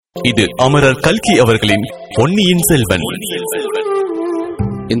இது அமரர் கல்கி அவர்களின் பொன்னியின் செல்வன்.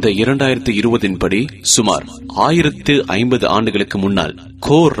 இந்த 2020 படி சுமார் 1050 ஆண்டுகளுக்கு முன்னால்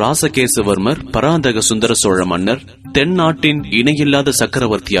கோர் ராசகேசவர்மர் பராந்தக சுந்தர சோழ மன்னர் தென்னாட்டின் இணையில்லாத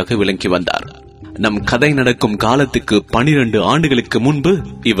சக்கரவர்த்தியாக விளங்கி வந்தார். நம் கதை நடக்கும் காலத்துக்கு 12 ஆண்டுகளுக்கு முன்பு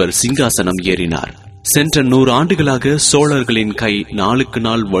இவர் சிங்காசனம் ஏறினார். சென்ற 100 ஆண்டுகளாக சோழர்களின் கை நாளுக்கு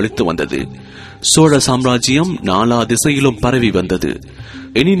நாள் வலுத்து வந்தது. சோழ சாம்ராஜ்யம் நாலா திசையிலும் பரவி வந்தது.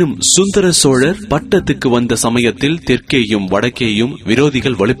 எனினும் சுந்தர சோழர் பட்டத்துக்கு வந்த சமயத்தில் தெற்கேயும் வடக்கேயும்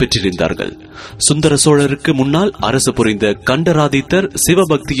விரோதிகள் வலுப்பெற்றிருந்தார்கள். சுந்தர சோழருக்கு முன்னால் அரசு புரிந்த கண்டராதித்தர்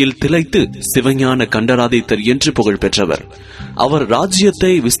சிவபக்தியில் திளைத்து சிவஞான கண்டராதித்தர் என்று புகழ் பெற்றவர். அவர்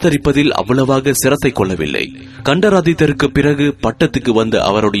ராஜ்யத்தை விஸ்தரிப்பதில் அவ்வளவாக சிரத்தை கொள்ளவில்லை. கண்டராதித்தருக்கு பிறகு பட்டத்துக்கு வந்த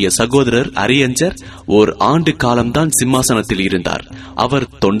அவருடைய சகோதரர் அரியஞ்சர் ஓர் ஆண்டு காலம்தான் சிம்மாசனத்தில் இருந்தார். அவர்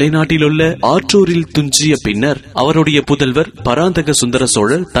தொண்டை நாட்டிலுள்ள ஆற்றூரில் துஞ்சிய பின்னர் அவருடைய புதல்வர் பராந்தக சுந்தர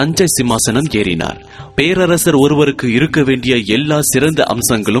சோழர் தஞ்சை சிம்மாசனம் ஏறினார். பேரரசர் ஒருவருக்கு இருக்க வேண்டிய எல்லா சிறந்த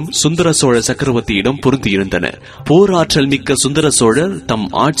அம்சங்களும் சுந்தர சோழ சக்கரவர்த்தியிடம் பொருந்தியிருந்தன. போராற்றல் மிக்க சுந்தர சோழர் தம்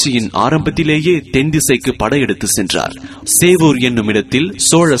ஆட்சியின் ஆரம்பத்திலேயே தென் திசைக்கு படையெடுத்து சென்றார். சேவூர் என்னும் இடத்தில்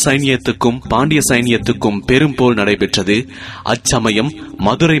சோழ சைனியத்துக்கும் பாண்டிய சைனியத்துக்கும் பெரும் போர் நடைபெற்றது. அச்சமயம்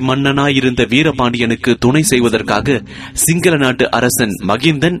மதுரை மன்னனாயிருந்த வீரபாண்டியனுக்கு துணை செய்வதற்காக சிங்கள நாட்டு அரசன்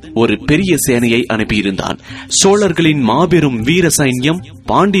மகிந்தன் ஒரு பெரிய சேனையை அனுப்பியிருந்தான். சோழர்களின் மாபெரும் வீர சைன்யம்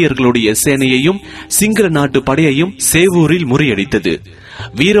பாண்டியர்களுடைய சேனையையும் சிங்கள நாட்டு படையையும் சேவூரில் முறியடித்தது.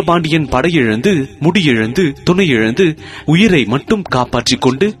 வீரபாண்டியன் படையிழந்து முடியிழந்து துணையிழந்து உயிரை மட்டும் காப்பாற்றிக்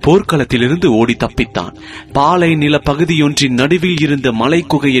கொண்டு போர்க்களத்திலிருந்து ஓடி தப்பித்தான். பாலை நில பகுதியொன்றின் நடுவில் இருந்த மலை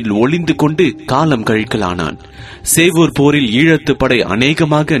குகையில் ஒளிந்து கொண்டு காலம் கழிக்கலானான். சேவூர் போரில் ஈழத்து படை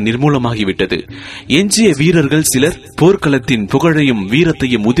அநேகமாக நிர்மூலமாகிவிட்டது. எஞ்சிய வீரர்கள் சிலர் போர்க்களத்தின் புகழையும்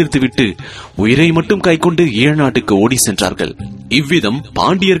வீரத்தையும் உதிர்த்துவிட்டு உயிரை மட்டும் கைக்கொண்டு ஈழநாட்டுக்கு ஓடி சென்றார்கள். இவ்விதம்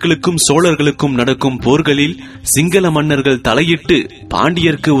பாண்டியர்களுக்கும் சோழர்களுக்கும் நடக்கும் போர்களில் சிங்கள மன்னர்கள் தலையிட்டு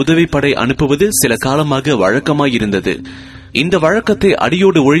பாண்டியருக்கு உதவிப்படை அனுப்புவது சில காலமாக வழக்கமாயிருந்தது. இந்த வழக்கத்தை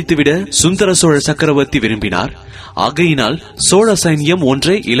அடியோடு ஒழித்துவிட சுந்தர சோழ சக்கரவர்த்தி விரும்பினார். ஆகையினால் சோழ சைன்யம்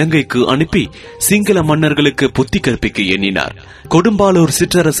ஒன்றை இலங்கைக்கு அனுப்பி சிங்கள மன்னர்களுக்கு புத்தி கற்பிக்க எண்ணினார். கொடும்பாலூர்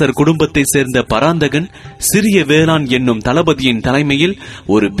சிற்றரசர் குடும்பத்தை சேர்ந்த பராந்தகன் சிறிய வேளாண் என்னும் தளபதியின் தலைமையில்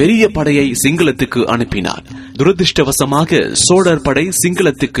ஒரு பெரிய படையை சிங்களத்துக்கு அனுப்பினார். துரதிருஷ்டவசமாக சோழர் படை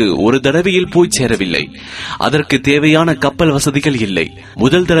சிங்களத்துக்கு ஒரு தடவையில் போய் சேரவில்லை. அதற்கு தேவையான கப்பல் வசதிகள் இல்லை.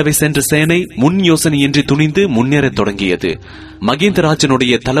 முதல் தடவை சென்ற சேனை முன் யோசனையின்றி துணிந்து முன்னேற தொடங்கியது.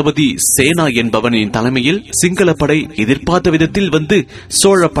 மகேந்திரராஜனுடைய தளபதி சேனா என்பவனின் தலைமையில் சிங்கள படை எதிர்பார்த்த விதத்தில் வந்து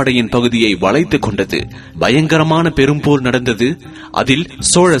சோழ படையின் பகுதியை வளைத்துக் கொண்டது. பயங்கரமான பெரும்போர் நடந்தது. அதில்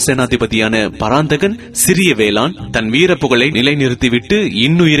சோழ சேனாதிபதியான பராந்தகன் சிறிய வேளாண் தன் வீர புகழை நிலைநிறுத்திவிட்டு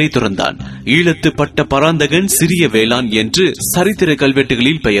இன்னுயிரை துறந்தான். ஈழத்து பட்ட பராந்தகன் சிறிய வேளாண் என்று சரித்திர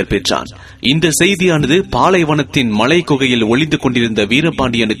கல்வெட்டுகளில் பெயர் பெற்றான். இந்த செய்தியானது பாலைவனத்தின் மலை குகையில் ஒளிந்து கொண்டிருந்த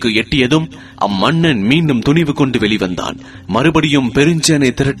வீரபாண்டியனுக்கு எட்டியதும் அம்மன்னன் மீண்டும் துணிவு கொண்டு வெளிவந்தான். மறுபடியும் பெருஞ்சேனை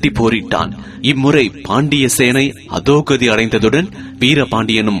திரட்டி போரிட்டான். இம்முறை பாண்டிய சேனை அதோகதி அடைந்ததுடன்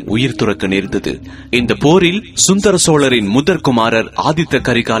வீரபாண்டியனும் உயிர் துறக்க நேர்ந்தது. இந்த போரில் சுந்தர சோழரின் முதற்குமாரர் ஆதித்த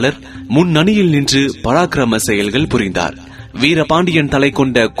கரிகாலர் முன்னணியில் நின்று பராக்கிரம செயல்கள் புரிந்தார். வீரபாண்டியன் தலை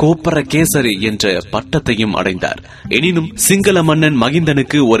கொண்ட கோப்பர கேசரி என்ற பட்டத்தையும் அடைந்தார். எனினும் சிங்கள மன்னன்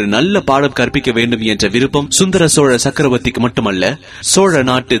மகிந்தனுக்கு ஒரு நல்ல பாடம் கற்பிக்க வேண்டும் என்ற விருப்பம் சுந்தர சோழ சக்கரவர்த்திக்கு மட்டுமல்ல, சோழ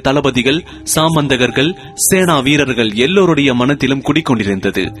நாட்டு தளபதிகள், சாமந்தகர்கள், சேனா வீரர்கள் எல்லோருடைய மனத்திலும்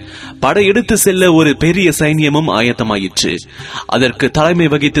குடிக்கொண்டிருந்தது. படையெடுத்து செல்ல ஒரு பெரிய சைன்யமும் ஆயத்தமாயிற்று. அதற்கு தலைமை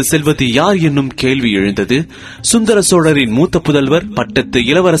வகித்து செல்வது யார் என்னும் கேள்வி எழுந்தது. சுந்தர சோழரின் மூத்த புதல்வர் பட்டத்து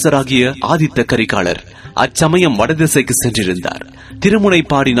இளவரசராகிய ஆதித்த கரிகாலர் அச்சமயம் வடதிசைக்கு சென்றிருந்தார்.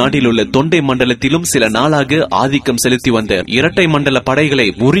 திருமுனைப்பாடி நாட்டில் உள்ள தொண்டை மண்டலத்திலும் சில நாளாக ஆதிக்கம் செலுத்தி வந்த இரட்டை மண்டல படைகளை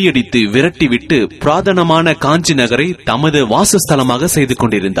முறியடித்து விரட்டிவிட்டு பிராதனமான காஞ்சி நகரை தமது வாசஸ்தலமாக செய்து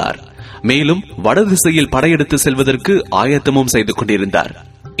கொண்டிருந்தார். மேலும் வடதிசையில் படையெடுத்து செல்வதற்கு ஆயத்தமும் செய்து கொண்டிருந்தார்.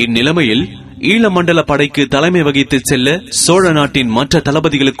 இந்நிலைமையில் ஈழ மண்டல படைக்கு தலைமை வகித்து செல்ல சோழ நாட்டின் மற்ற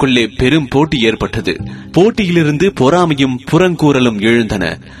தளபதிகளுக்குள்ளே பெரும் போட்டி ஏற்பட்டது. போட்டியிலிருந்து பொறாமையும் புறங்கூறலும் எழுந்தன.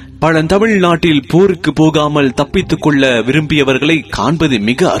 பழந்தமிழ்நாட்டில் போருக்கு போகாமல் தப்பித்துக் கொள்ள விரும்பியவர்களை காண்பது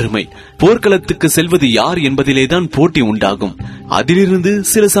மிக அருமை. போர்க்களத்துக்கு செல்வது யார் என்பதிலேதான் போட்டி உண்டாகும். அதிலிருந்து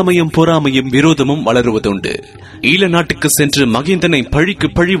சில சமயம் பொறாமையும் விரோதமும் வளருவதுண்டு. ஈழ நாட்டுக்கு சென்று மகிந்தனை பழிக்கு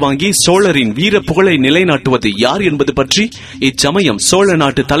பழி வாங்கி சோழரின் வீர புகழை நிலைநாட்டுவது யார் என்பது பற்றி இச்சமயம் சோழ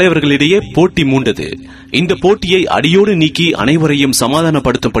நாட்டு தலைவர்களிடையே போட்டி மூண்டது. இந்த போட்டியை அடியோடு நீக்கி அனைவரையும்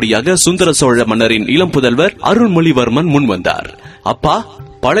சமாதானப்படுத்தும்படியாக சுந்தர சோழ மன்னரின் இளம் புதல்வர் அருள்மொழிவர்மன் முன்வந்தார். அப்பா,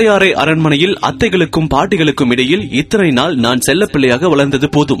 பழையாறை அரண்மனையில் அத்தைகளுக்கும் பாட்டிகளுக்கும் இடையில் இத்தனை நாள் நான் செல்லப்பிள்ளையாக வளர்ந்தது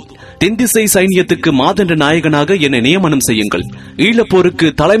போதும். தென்திசை சைன்யத்துக்கு மாதண்ட நாயகனாக என்னை நியமனம் செய்யுங்கள். ஈழப்போருக்கு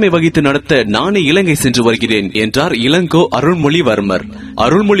தலைமை வகித்து நடத்த நானே இலங்கை சென்று வருகிறேன் என்றார் இளங்கோ அருள்மொழிவர்மர்.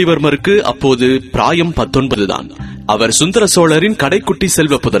 அருள்மொழிவர்மருக்கு அப்போது பிராயம் 19 தான். அவர் சுந்தர சோழரின் கடைக்குட்டி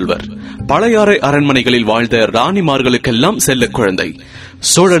செல்வ புதல்வர். பழையாறை அரண்மனைகளில் வாழ்ந்த ராணிமார்களுக்கெல்லாம் செல்ல குழந்தை.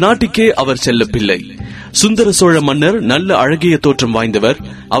 சோழ நாட்டுக்கே அவர் செல்ல பிள்ளை. சுந்தர சோழ மன்னர் நல்ல அழகிய தோற்றம் வாய்ந்தவர்.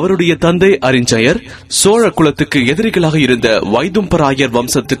 அவருடைய தந்தை அரிஞ்சயர் சோழ குலத்துக்கு எதிரிகளாக இருந்த வைதும்பராயர்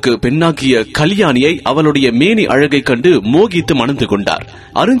வம்சத்துக்கு பெண்ணாகிய கல்யாணியை அவளுடைய மேனி அழகை கண்டு மோகித்து மணந்து கொண்டார்.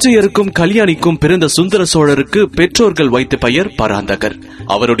 அரிஞ்சயருக்கும் கல்யாணிக்கும் பிறந்த சுந்தர சோழருக்கு பெற்றோர்கள் வைத்த பெயர் பராந்தகர்.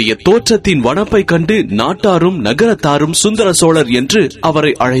 அவருடைய தோற்றத்தின் வனப்பை கண்டு நாட்டாரும் நகரத்தாரும் சுந்தர சோழர் என்று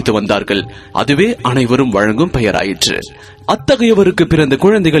அவரை அழைத்து வந்தார்கள். அதுவே அனைவரும் வழங்கும் பெயராயிற்று. அத்தகையவருக்கு பிறந்த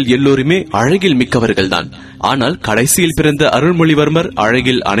குழந்தைகள் எல்லோருமே அழகில் மிக்கவர்கள்தான். ஆனால் கடைசியில் பிறந்த அருள்மொழிவர்மர்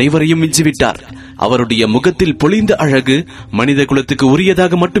அழகில் அனைவரையும் மிஞ்சிவிட்டார். அவருடைய முகத்தில் பொழிந்த அழகு மனித குலத்துக்கு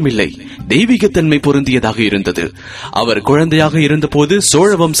உரியதாக மட்டுமில்லை, தெய்வீகத்தன்மை பொருந்தியதாக இருந்தது. அவர் குழந்தையாக இருந்தபோது சோழ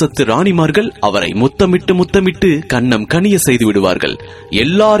வம்சத்து ராணிமார்கள் அவரை முத்தமிட்டு கன்னம் கனிய செய்து விடுவார்கள்.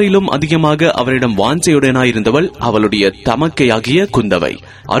 எல்லாரிலும் அதிகமாக அவரிடம் வாஞ்சையுடனாயிருந்தவள் அவளுடைய தமக்கையாகிய குந்தவை.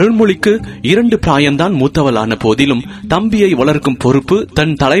 அருள்மொழிக்கு 2 பிராயம்தான் மூத்தவளான போதிலும் தம்பியை வளர்க்கும் பொறுப்பு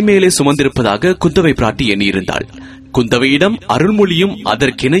தன் தலைமையிலே சுமந்திருப்பதாக குந்தவை பிராட்டி எண்ணியிருந்தாள். குந்தவையிடம் அருள்மொழியும்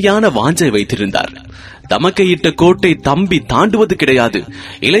அதற்கிணையான வாஞ்சை வைத்திருந்தார். தமக்கையிட்ட கோட்டை தம்பி தாண்டுவது கிடையாது.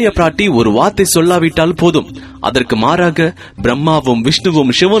 இளைய பிராட்டி ஒரு வார்த்தை சொல்லாவிட்டால் போதும். அதற்கு மாறாக பிரம்மாவும்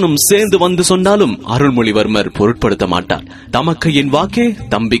விஷ்ணுவும் சிவனும் சேர்ந்து வந்து சொன்னாலும் அருள்மொழிவர்மர் பொருட்படுத்த மாட்டார். தமக்கையின் வாக்கே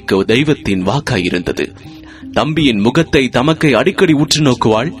தம்பிக்கு தெய்வத்தின் வாக்காயிருந்தது. தம்பியின் முகத்தை தமக்கை அடிக்கடி உற்று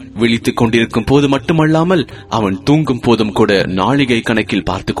நோக்குவாள். விழித்துக் கொண்டிருக்கும் போது மட்டுமல்லாமல் அவன் தூங்கும் போதும் கூட நாளிகை கணக்கில்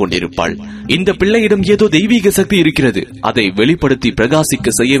பார்த்துக் கொண்டிருப்பாள். இந்த பிள்ளையிடம் ஏதோ தெய்வீக சக்தி இருக்கிறது, அதை வெளிப்படுத்தி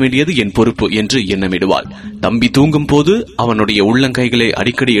பிரகாசிக்க செய்ய வேண்டியது என் பொறுப்பு என்று எண்ணமிடுவாள். தம்பி தூங்கும் போது அவனுடைய உள்ளங்கைகளை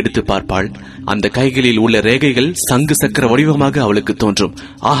அடிக்கடி எடுத்து பார்ப்பாள். அந்த கைகளில் உள்ள ரேகைகள் சங்கு சக்கர வடிவமாக அவளுக்கு தோன்றும்.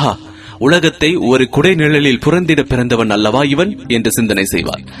 ஆஹா, உலகத்தை ஒரு குடை நிழலில் புறந்திட பிறந்தவன் அல்லவா இவன் என்று சிந்தனை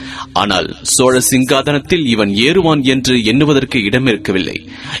செய்வார். ஆனால் சோழ சிங்காதனத்தில் இவன் ஏறுவான் என்று எண்ணுவதற்கு இடமிருக்கவில்லை.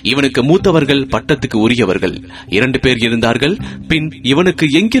 இவனுக்கு மூத்தவர்கள் பட்டத்துக்கு உரியவர்கள் 2 பேர் இருந்தார்கள். பின் இவனுக்கு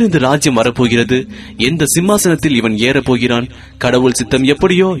எங்கிருந்து ராஜ்யம் வரப்போகிறது? எந்த சிம்மாசனத்தில் இவன் ஏறப்போகிறான்? கடவுள் சித்தம்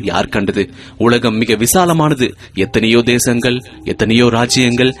எப்படியோ யார் கண்டது? உலகம் மிக விசாலமானது. எத்தனையோ தேசங்கள், எத்தனையோ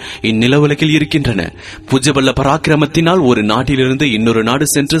ராஜ்யங்கள் இந்நிலவுலகில் இருக்கின்றன. புஜபல்ல பராக்கிரமத்தினால் ஒரு நாட்டிலிருந்து இன்னொரு நாடு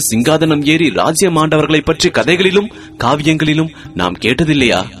சென்று சிங்காதன ஏறி ராஜ்யம் ஆண்டவர்களை பற்றி கதைகளிலும் காவியங்களிலும் நாம்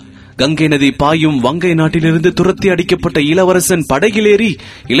கேட்டதில்லையா? கங்கை நதி பாயும் வங்கை நாட்டிலிருந்து துரத்தி அடிக்கப்பட்ட இளவரசன் படகிலேறி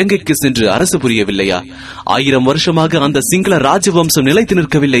இலங்கைக்கு சென்று அரசு புரியவில்லையா? 1000 வருஷமாக அந்த சிங்கள ராஜவம்சம் நிலைத்து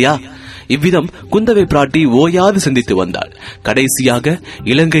நிற்கவில்லையா? இவ்விதம் குந்தவை பிராட்டி ஓயாது சிந்தித்து வந்தாள். கடைசியாக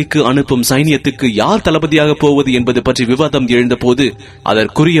இலங்கைக்கு அனுப்பும் சைனியத்துக்கு யார் தளபதியாக போவது என்பது பற்றி விவாதம் எழுந்த போது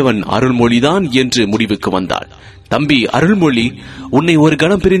அதற்குரியவன் அருள்மொழிதான் என்று முடிவுக்கு வந்தாள். தம்பி அருள்மொழி, உன்னை ஒரு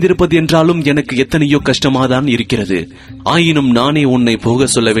கணம் பிரிந்திருப்பது என்றாலும் எனக்கு எத்தனையோ கஷ்டமாதான் இருக்கிறது. ஆயினும் நானே உன்னை போக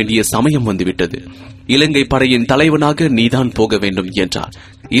சொல்ல வேண்டிய சமயம் வந்துவிட்டது. இலங்கை படையின் தலைவனாக நீதான் போக வேண்டும் என்றார்.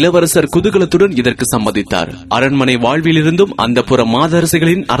 இளவரசர் குதூகலத்துடன் இதற்கு சம்மதித்தார். அரண்மனை வாழ்விலிருந்தும் அந்த புற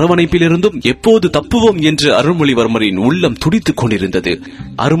மாதரசிகளின் அரவணைப்பிலிருந்தும் எப்போது தப்புவோம் என்று அருள்மொழிவர்மரின் உள்ளம் துடித்துக் கொண்டிருந்தது.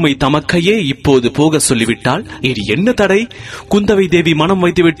 அருமை தமக்கையே இப்போது போக சொல்லிவிட்டால் இது என்ன தடை? குந்தவை தேவி மனம்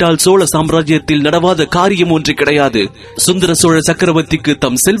வைத்துவிட்டால் சோழ சாம்ராஜ்யத்தில் நடவாத காரியம் ஒன்று கிடையாது. சுந்தர சோழ சக்கரவர்த்திக்கு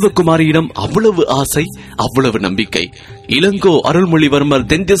தம் செல்வகுமாரியிடம் அவ்வளவு ஆசை, அவ்வளவு நம்பிக்கை. இளங்கோ அருள்மொழிவர்மர்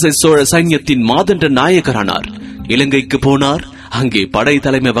தென்திசை சோழ சைன்யத்தின் மாதண்ட நாயகரானார். இலங்கைக்கு போனார். அங்கே படை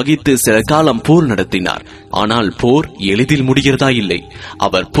தலைமை வகித்து சில காலம் போர் நடத்தினார். ஆனால் போர் எளிதில் முடிகிறதா இல்லை.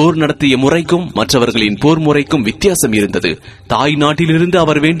 அவர் போர் நடத்திய முறைக்கும் மற்றவர்களின் போர் முறைக்கும் வித்தியாசம் இருந்தது. தாய் நாட்டிலிருந்து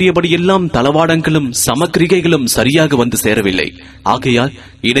அவர் வேண்டியபடி எல்லாம் தளவாடங்களும் சமக்கிரிகைகளும் சரியாக வந்து சேரவில்லை. ஆகையால்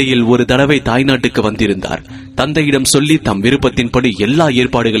இடையில் ஒரு தடவை தாய் நாட்டுக்கு வந்திருந்தார். தந்தையிடம் சொல்லி தம் விருப்பத்தின்படி எல்லா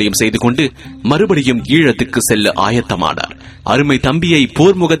ஏற்பாடுகளையும் செய்து கொண்டு மறுபடியும் ஈழத்துக்கு செல்ல ஆயத்தமானார். அருமை தம்பியை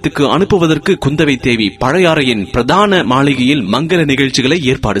போர் முகத்துக்கு அனுப்புவதற்கு குந்தவை தேவி பழையாறையின் பிரதான மாளிகையில் மங்கள நிகழ்ச்சிகளை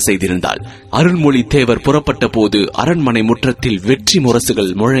ஏற்பாடு செய்திருந்தாள். அருள்மொழி தேவர் புறப்பட்ட போது அரண்மனை முற்றத்தில் வெற்றி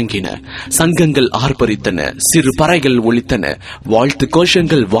முரசுகள் முழங்கின, சங்கங்கள் ஆர்ப்பரித்தன, சிறு பறைகள் ஒலித்தன, வாழ்த்து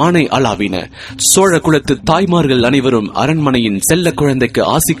கோஷங்கள் வானை அளாவின. சோழ குலத்து தாய்மார்கள் அனைவரும் அரண்மனையின் செல்ல குழந்தைக்கு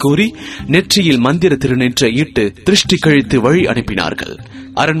ஆசி கூறி நெற்றியில் மந்திர திருநெற்றை இட்டு திருஷ்டி கழித்து வழி அனுப்பினார்கள்.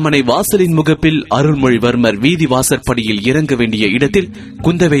 அரண்மனை வாசலின் முகப்பில் அருள்மொழிவர்மர் வீதி வாசற்படியில் இறங்க வேண்டிய இடத்தில்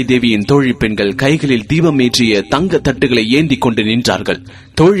குந்தவை தேவியின் தோழி பெண்கள் கைகளில் தீபம் ஏற்றிய தங்க தட்டுகளை ஏந்தி கொண்டு நின்றார்கள்.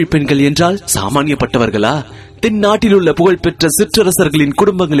 தோழி பெண்கள் என்றால் சாமானியப்பட்டவர்களா? தென்னாட்டில் உள்ள புகழ்பெற்ற சிற்றரசர்களின்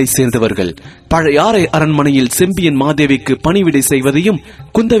குடும்பங்களை சேர்ந்தவர்கள். பழையாறை அரண்மனையில் செம்பியன் மாதேவிக்கு பணிவிடை செய்வதையும்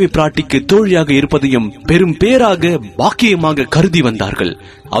குந்தவி பிராட்டிக்கு தோழியாக இருப்பதையும் பெரும் பேராக பாக்கியமாக கருதி வந்தார்கள்.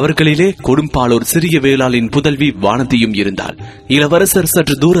 அவர்களிலே கொடும்பாளூர் சிறிய வேளாளின் புதல்வி வானதியும் இருந்தாள். இளவரசர்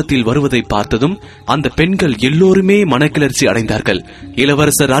சற்று தூரத்தில் வருவதை பார்த்ததும் அந்த பெண்கள் எல்லோருமே மனக்கிளர்ச்சி அடைந்தார்கள்.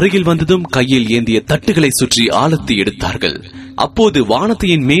 இளவரசர் அருகில் வந்ததும் கையில் ஏந்திய தட்டுகளை சுற்றி ஆலத்தி எடுத்தார்கள். அப்போது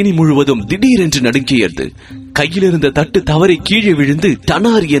வானதியின் மேனி முழுவதும் திடீரென்று நடுங்கியது. கையில் இருந்த தட்டு தவறி கீழே விழுந்து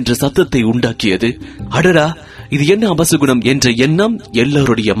டனார் என்ற சத்தத்தை உண்டாக்கியது. அடடா, இது என்ன அபசகுணம் என்ற எண்ணம்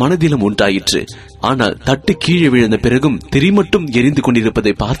எல்லோருடைய மனதிலும் உண்டாயிற்று. ஆனால் தட்டு கீழே விழுந்த பிறகும் திரி மட்டும் எரிந்து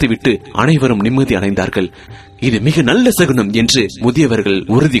கொண்டிருப்பதை பார்த்துவிட்டு அனைவரும் நிம்மதி அடைந்தார்கள். இது மிக நல்ல சகுனம் என்று முதியவர்கள்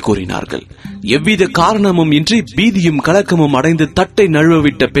உறுதி கூறினார்கள். எவ்வித காரணமும் இன்றி பீதியும் கலக்கமும் அடைந்து தட்டை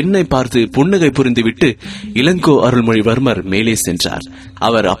நழுவவிட்ட பெண்ணை பார்த்து புன்னகை புரிந்துவிட்டு இளங்கோ அருள்மொழிவர்மர் மேலே சென்றார்.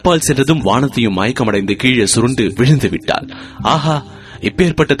 அவர் அப்பால் சென்றதும் வானத்தையும் மயக்கமடைந்து கீழே சுருண்டு விழுந்து விட்டார். ஆஹா,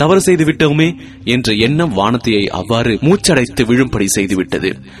 இப்பேற்பட்ட தவறு செய்து விட்டோமே என்ற எண்ணம் வானதியை அவ்வாறு மூச்சடைத்து விழும்படி செய்துவிட்டது.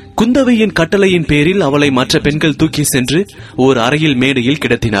 குந்தவையின் கட்டளையின் பேரில் அவளை மற்ற பெண்கள் தூக்கி சென்று ஓர் அறையில் மேடையில்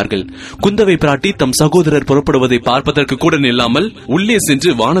கிடத்தினார்கள். குந்தவை பிராட்டி தம் சகோதரர் புறப்படுவதை பார்ப்பதற்கு கூட நில்லாமல் உள்ளே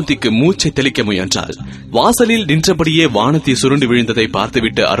சென்று வானதிக்கு மூச்சை தெளிக்க முயன்றாள். வாசலில் நின்றபடியே வானதி சுருண்டு விழுந்ததை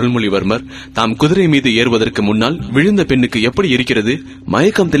பார்த்துவிட்டு அருள்மொழிவர்மர் தாம் குதிரை மீது ஏறுவதற்கு முன்னால் விழுந்த பெண்ணுக்கு எப்படி இருக்கிறது,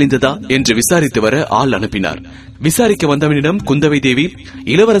 மயக்கம் தெளிந்ததா என்று விசாரித்து வர ஆள் அனுப்பினார். விசாரிக்க வந்தவனிடம் குந்தவை தேவி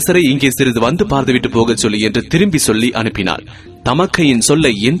இளவரசரை இங்கே சிறிது வந்து பார்த்துவிட்டு போகச் சொல்லி என்று திரும்பி சொல்லி அனுப்பினார். தமக்கையின்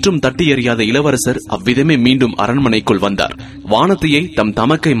சொல்லை என்றும் தட்டி எறியாத இளவரசர் அவ்விதமே மீண்டும் அரண்மனைக்குள் வந்தார். வானதியை தம்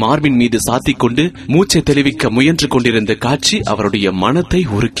தமக்கை மார்பின் மீது சாத்திக் கொண்டு மூச்சை தெளிவிக்க முயன்று கொண்டிருந்த காட்சி அவருடைய மனத்தை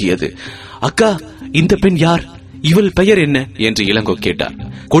உருக்கியது. அக்கா, இந்த பெண் யார்? இவள் பெயர் என்ன என்று இளங்கோ கேட்டார்.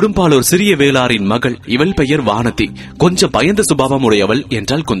 கொடும்பாளூர் சிறிய வேளாரின் மகள், இவள் பெயர் வானதி, கொஞ்சம் பயந்த சுபாவம் உடையவள்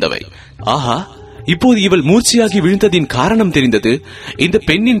என்றாள் குந்தவை. ஆஹா, இப்போது இவள் மூர்ச்சியாகி விழுந்ததின் காரணம் தெரிந்தது. இந்த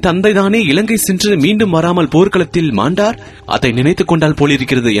பெண்ணின் தந்தைதானே இலங்கை சென்று மீண்டும் வராமல் போர்க்களத்தில் மாண்டார், அதை நினைத்துக் கொண்டால்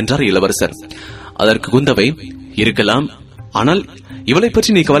போலிருக்கிறது என்றார் இளவரசர். அதற்கு குந்தவை, இருக்கலாம், ஆனால் இவளை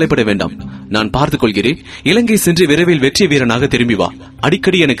பற்றி நீ கவலைப்பட வேண்டாம், நான் பார்த்துக் கொள்கிறேன். இலங்கை சென்று விரைவில் வெற்றி வீரனாக திரும்பி வா,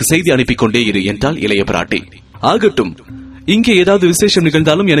 அடிக்கடி எனக்கு செய்தி அனுப்பிக் கொண்டே இரு என்றால் இளைய பிராட்டி. ஆகட்டும், இங்கே ஏதாவது விசேஷம்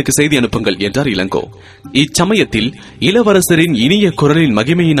நிகழ்ந்தாலும் எனக்கு செய்தி அனுப்புங்கள் என்றார் இளங்கோ. இச்சமயத்தில் இளவரசரின் இனிய குரலின்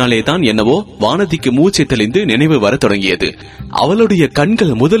மகிமையினாலேதான் என்னவோ வானதிக்கு மூச்சை தெளிந்து நினைவு வர தொடங்கியது. அவளுடைய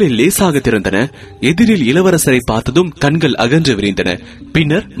கண்கள் முதலில் லேசாக திறந்தன. எதிரில் இளவரசரை பார்த்ததும் கண்கள் அகன்று விரிந்தன.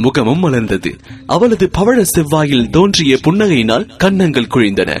 பின்னர் முகமும் மலர்ந்தது. அவளது பவழ செவ்வாயில் தோன்றிய புன்னகையினால் கன்னங்கள்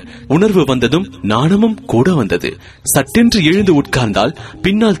குழிந்தன. உணர்வு வந்ததும் நாணமும் கூட வந்தது. சட்டென்று எழுந்து உட்கார்ந்தால்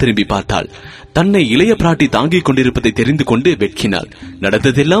பின்னால் திரும்பி பார்த்தாள். தன்னை இளைய பிராட்டி தாங்கிக் கொண்டிருப்பதை தெரிந்து கொண்டு வெட்கினாள்.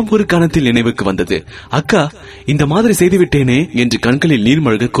 நடந்ததெல்லாம் ஒரு கணத்தில் நினைவுக்கு வந்தது. அக்கா, இந்த மாதிரி செய்துவிட்டேனே என்று கண்களில்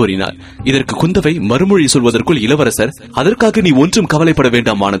நீர்மழ்க கோரினாள். இதற்கு குந்தவை மறுமொழி சொல்வதற்குள் இளவரசர், அதற்காக நீ ஒன்றும் கவலைப்பட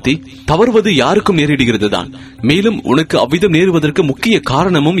வேண்டாம் வானதி, தவறுவது யாருக்கும் நேரிடுகிறது தான். மேலும் உனக்கு அவ்விதம் நேருவதற்கு முக்கிய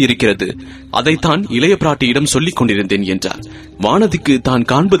காரணமும் இருக்கிறது. அதைத்தான் இளைய பிராட்டியிடம் சொல்லிக் கொண்டிருந்தேன் என்றார். வானதிக்கு தான்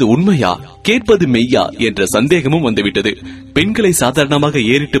காண்பது உண்மையா கேட்பது மெய்யா என்ற சந்தேகமும் வந்துவிட்டது. பெண்களை சாதாரணமாக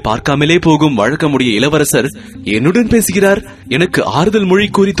ஏறிட்டு பார்க்காமலே போகும் வழக்கமுடைய இளவரசர் என்னுடன் பேசுகிறார், எனக்கு ஆறுதல் மொழி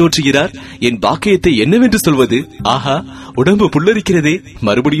கூறி தோற்றுகிறார், என் பாக்கியத்தை என்னவென்று சொல்வது? ஆஹா, உடம்பு புல்லரிக்கிறதே,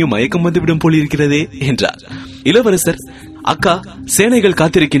 மறுபடியும் மயக்கம் வந்துவிடும் போலிருக்கிறதே என்றார். இளவரசர், அக்கா, சேனைகள்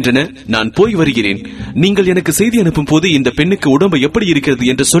காத்திருக்கின்றன, நான் போய் வருகிறேன். நீங்கள் எனக்கு செய்தி அனுப்பும் போது இந்த பெண்ணுக்கு உடம்பு எப்படி இருக்கிறது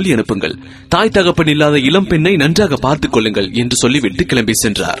என்று சொல்லி அனுப்புங்கள். தாய் தகப்பன் இல்லாத இளம் பெண்ணை நன்றாக பார்த்துக் கொள்ளுங்கள் என்று சொல்லிவிட்டு கிளம்பி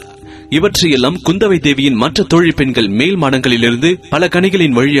சென்றார். இவற்றையெல்லாம் குந்தவை தேவியின் மற்ற தோழி பெண்கள் மேல் மாடங்களிலிருந்து பல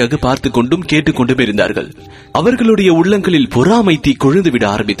கணிகளின் வழியாக பார்த்துக் கொண்டும் கேட்டுக்கொண்டும் இருந்தார்கள். அவர்களுடைய உள்ளங்களில் பொறாமை தீ கொழுந்துவிட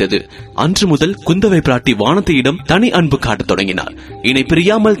ஆரம்பித்தது. அன்று முதல் குந்தவை பிராட்டி வானதியிடம் தனி அன்பு காட்டத் தொடங்கினார். இணை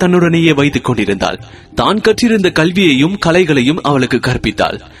பிரியாமல் தன்னுடனேயே வைத்துக் கொண்டிருந்தாள். தான் கற்றிருந்த கல்வியையும் கலைகளையும் அவளுக்கு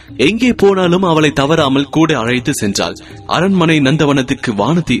கற்பித்தாள். எங்கே போனாலும் அவளை தவறாமல் கூட அழைத்து சென்றாள். அரண்மனை நந்தவனத்துக்கு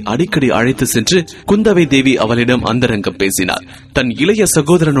வானதி அடிக்கடி அழைத்து சென்று குந்தவை தேவி அவளிடம் அந்தரங்கம் பேசினார். தன் இளைய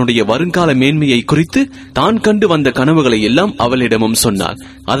சகோதரனுடைய வருங்கால மேன்மையை குறித்து தான் கண்டு வந்த கனவுகளை எல்லாம் அவளிடமும் சொன்னார்.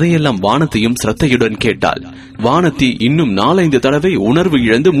 அதையெல்லாம் வானதியும் சிரத்தையுடன் கேட்டாள். வானதி இன்னும் 4-5 தடவை உணர்வு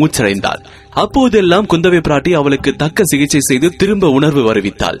இழந்து மூச்சடைந்தாள். அப்போதெல்லாம் குந்தவை பிராட்டி அவளுக்கு தக்க சிகிச்சை செய்து திரும்ப உணர்வு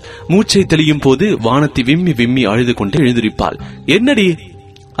வருவித்தாள். மூச்சை தெளியும் போது வானதி விம்மி விம்மி அழுது கொண்டு எழுந்திருப்பாள். என்னடி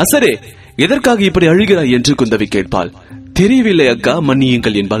அசரே, எதற்காக இப்படி அழுகிறாய் என்று குந்தவை கேட்பாள். தெரியவில்லை அக்கா,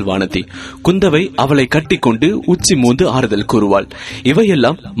 மன்னியுங்கள் என்பாள் வானதி. குந்தவை அவளை கட்டிக்கொண்டு உச்சி மூந்து ஆறுதல் கூறுவாள்.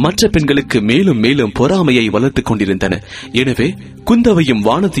 இவையெல்லாம் மற்ற பெண்களுக்கு மேலும் மேலும் பொறாமையை வளர்த்துக் கொண்டிருந்தன. எனவே குந்தவையும்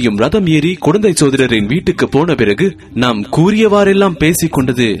வானதியும் ரதம் ஏறி குழந்தை சோதரரின் வீட்டுக்கு போன பிறகு நாம் கூறியவாறெல்லாம் பேசிக்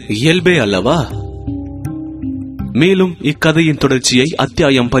கொண்டது இயல்பே அல்லவா? மேலும் இக்கதையின் தொடர்ச்சியை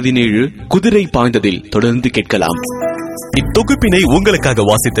அத்தியாயம் 17 குதிரை பாய்ந்ததில் தொடர்ந்து கேட்கலாம். இத்தொகுப்பினை உங்களுக்காக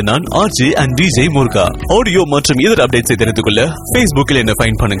வாசித்த நான் RJ and DJ Muruga. Audio மற்றும் இதர அப்டேட்ஸை தெரிந்து கொள்ள Facebookல் என்ன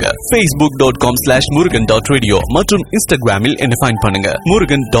ஃபைண்ட் பண்ணுங்க, facebook.com/murugan.radio மற்றும் Instagramல் என்ன ஃபைண்ட் பண்ணுங்க,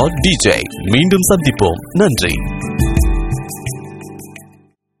 murugan.dj. மீண்டும் சந்திப்போம். நன்றி.